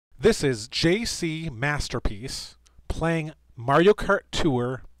This is JC Masterpiec playing Mario Kart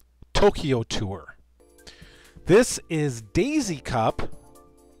Tour, Tokyo Tour. This is Daisy Cup.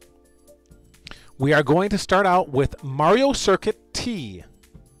 We are going to start out with Mario Circuit T.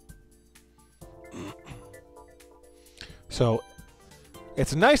 So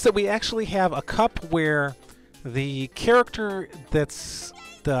it's nice that we actually have a cup where the character that's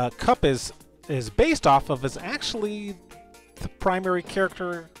the cup is based off of is actually the primary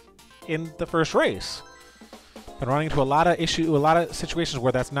character in the first race. Been running into a lot of situations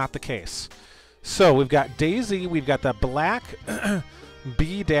where that's not the case. So we've got Daisy, we've got the black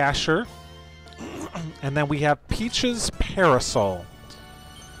B Dasher, and then we have Peach's Parasol.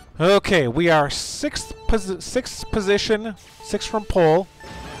 Okay, we are sixth position, sixth from pole.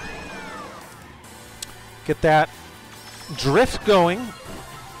 Get that drift going.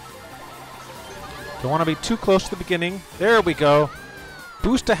 Don't want to be too close to the beginning. There we go.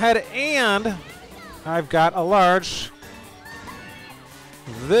 Boost ahead, and I've got a large.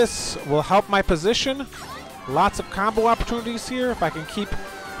 This will help my position. Lots of combo opportunities here if I can keep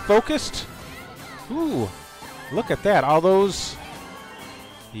focused. Ooh, look at that. All those.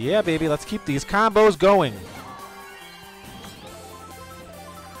 Yeah, baby, let's keep these combos going.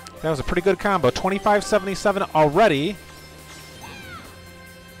 That was a pretty good combo. 2577 already.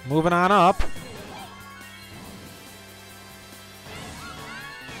 Moving on up.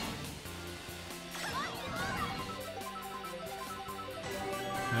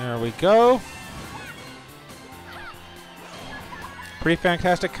 There we go. Pretty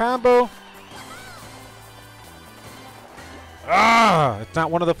fantastic combo. Ah, it's not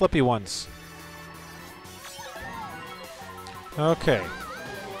one of the flippy ones. Okay.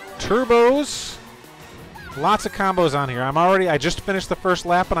 Turbos. Lots of combos on here. I just finished the first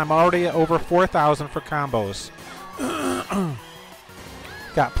lap and I'm already over 4,000 for combos.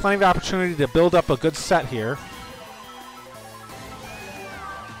 Got plenty of opportunity to build up a good set here.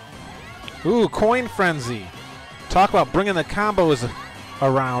 Ooh, Coin Frenzy. Talk about bringing the combos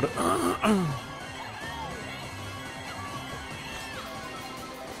around.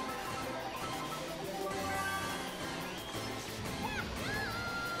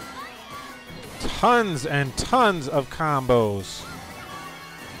 Tons and tons of combos.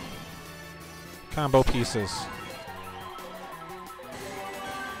 Combo pieces.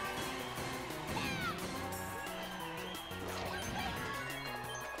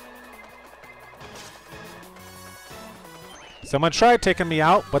 Someone tried taking me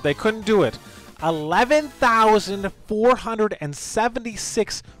out, but they couldn't do it.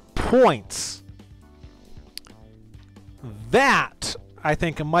 11,476 points. That, I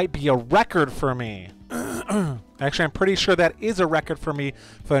think, might be a record for me. Actually, I'm pretty sure that is a record for me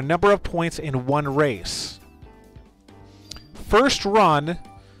for the number of points in one race. First run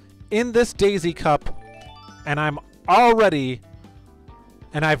in this Daisy Cup, and I've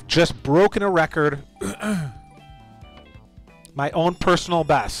just broken a record. My own personal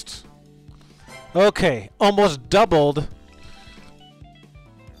best. Okay, almost doubled.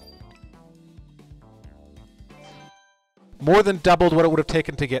 More than doubled what it would have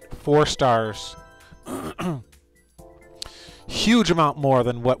taken to get 4 stars. Huge amount more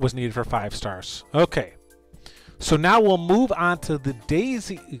than what was needed for 5 stars. Okay. So now we'll move on to the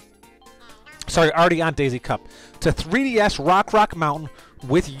already on Daisy Cup. To 3DS Rock Mountain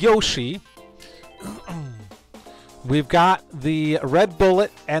with Yoshi. We've got the Red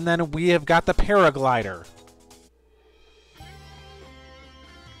Bullet, and then we have got the Paraglider.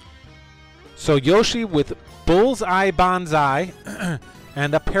 So Yoshi with Bullseye Banzai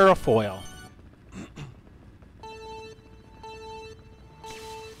and a Parafoil.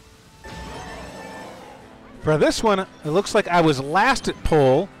 For this one, it looks like I was last at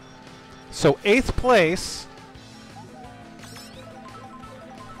pole, so 8th place.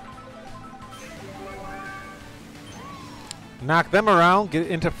 Knock them around, get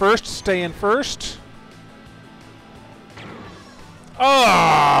into first, stay in first.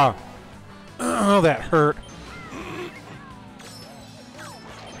 Oh, oh, that hurt.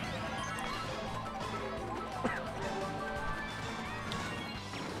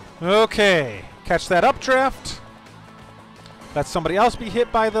 Okay, catch that updraft. Let somebody else be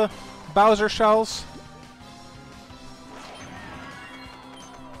hit by the Bowser shells.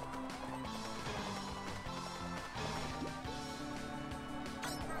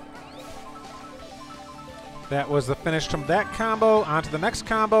 That was the finish from that combo. On to the next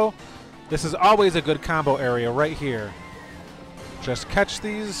combo. This is always a good combo area right here. Just catch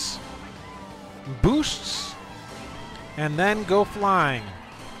these boosts and then go flying.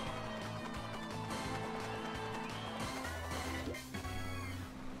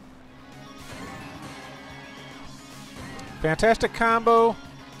 Fantastic combo.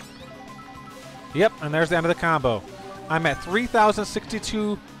 Yep, and there's the end of the combo. I'm at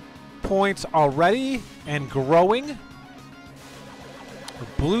 3,062 points already and growing.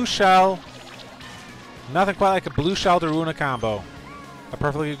 Blue shell. Nothing quite like a blue shell to ruin a combo. A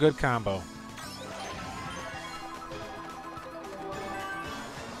perfectly good combo.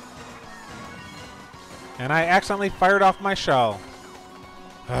 And I accidentally fired off my shell.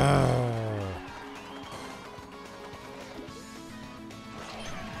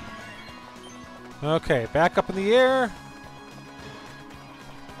 Okay, back up in the air.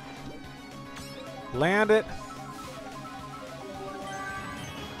 Land it.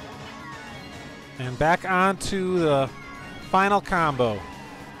 And back onto the final combo.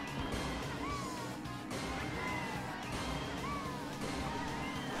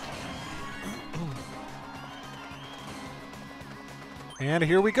 And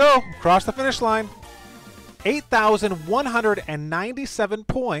here we go, across the finish line. 8,197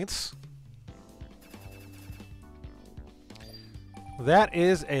 points. That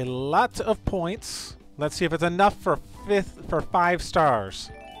is a lot of points. Let's see if it's enough for 5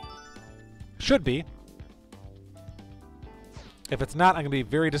 stars. Should be. If it's not, I'm going to be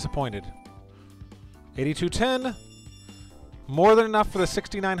very disappointed. 8210. More than enough for the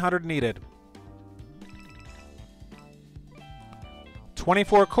 6,900 needed.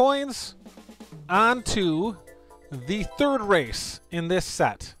 24 coins. On to the third race in this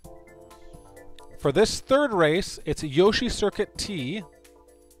set. For this third race, it's Yoshi Circuit T.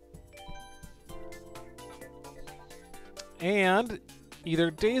 And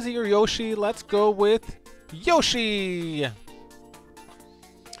either Daisy or Yoshi, let's go with Yoshi!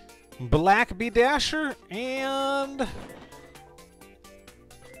 Black B Dasher and...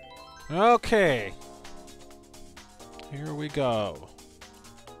 Okay. Here we go.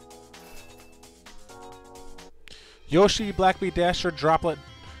 Yoshi, Black B Dasher, Droplet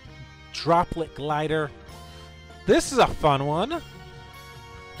Glider. This is a fun one.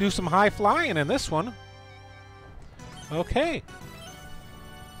 Do some high flying in this one. Okay.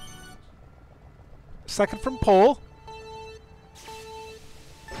 Second from pole.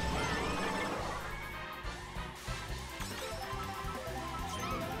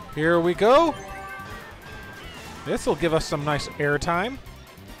 Here we go. This will give us some nice air time.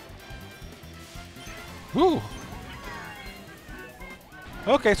 Woo!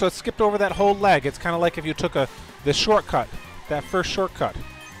 Okay, so it skipped over that whole leg. It's kind of like if you took the shortcut, that first shortcut.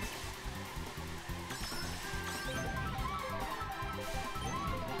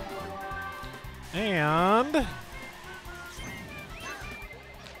 And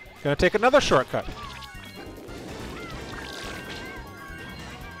gonna take another shortcut.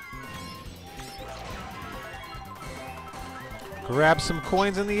 Grab some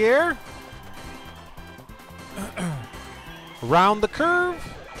coins in the air. Round the curve.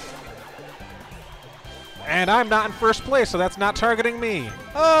 And I'm not in first place, so that's not targeting me.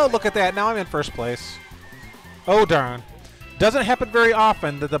 Oh, look at that. Now I'm in first place. Oh, darn. Doesn't happen very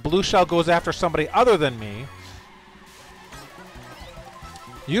often that the blue shell goes after somebody other than me.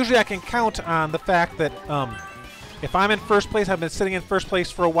 Usually I can count on the fact that if I'm in first place, I've been sitting in first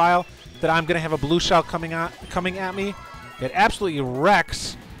place for a while, that I'm going to have a blue shell coming at me. It absolutely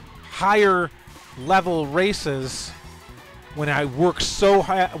wrecks higher level races when I work so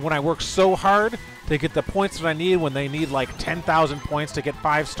hard to get the points that I need when they need like 10,000 points to get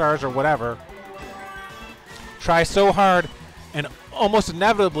 5 stars or whatever. Try so hard, and almost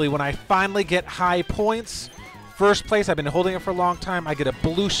inevitably when I finally get high points, first place, I've been holding it for a long time, I get a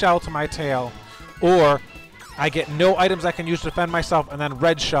blue shell to my tail, or I get no items I can use to defend myself and then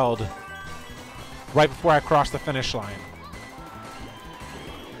red shelled right before I cross the finish line.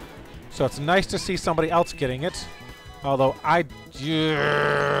 So it's nice to see somebody else getting it. Although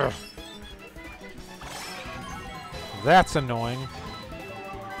that's annoying.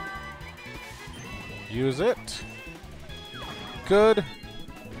 Use it. Good.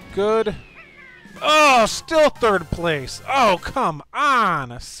 Good. Oh, still third place. Oh, come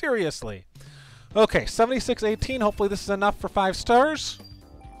on. Seriously. Okay, 7618. Hopefully this is enough for 5 stars.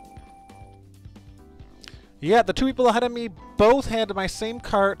 Yeah, the 2 people ahead of me both had my same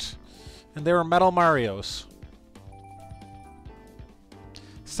cart, and they were Metal Marios.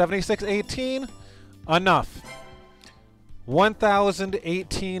 7618, enough.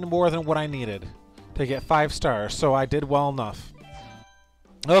 1,018 more than what I needed to get 5 stars, so I did well enough.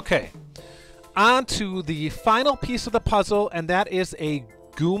 Okay, on to the final piece of the puzzle, and that is a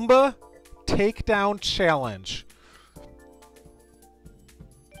Goomba takedown challenge.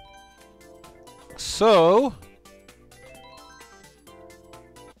 So,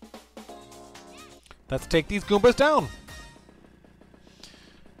 let's take these Goombas down.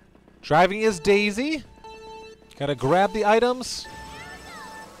 Driving is Daisy. Gotta grab the items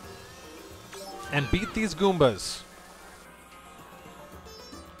and beat these Goombas.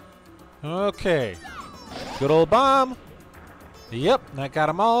 Okay. Good old bomb. Yep, that got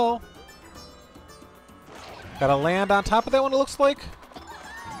them all. Gotta land on top of that one, it looks like.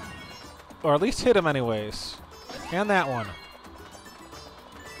 Or at least hit him anyways. And that one.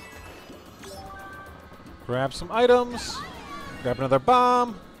 Grab some items. Grab another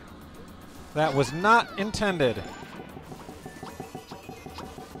bomb. That was not intended.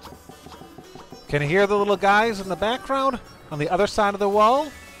 Can you hear the little guys in the background on the other side of the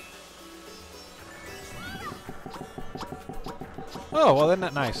wall? Oh, well, isn't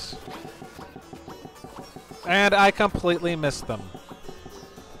that nice? And I completely missed them.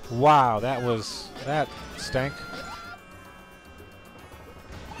 Wow, that stank.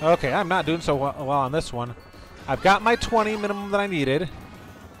 Okay, I'm not doing so well on this one. I've got my 20 minimum that I needed.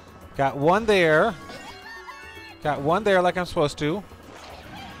 Got one there. Got one there like I'm supposed to.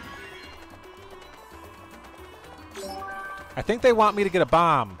 I think they want me to get a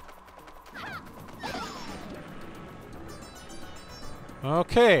bomb.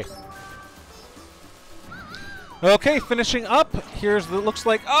 Okay. Okay, finishing up. Here's the looks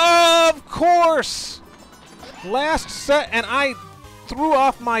like. Of course! Last set, and I threw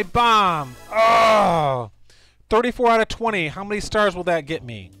off my bomb. Oh! 34 out of 20. How many stars will that get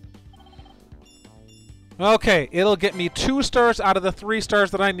me? Okay, it'll get me 2 stars out of the 3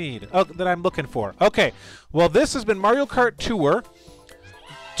 stars that I need, that I'm looking for. Okay, well, this has been Mario Kart Tour,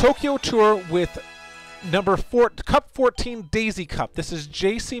 Tokyo Tour with Cup 14 Daisy Cup. This is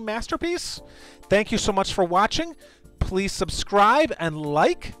JC Masterpiece. Thank you so much for watching. Please subscribe and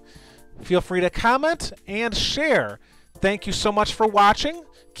like. Feel free to comment and share. Thank you so much for watching.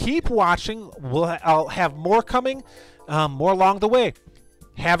 Keep watching. I'll have more coming, more along the way.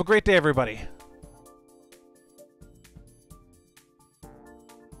 Have a great day, everybody.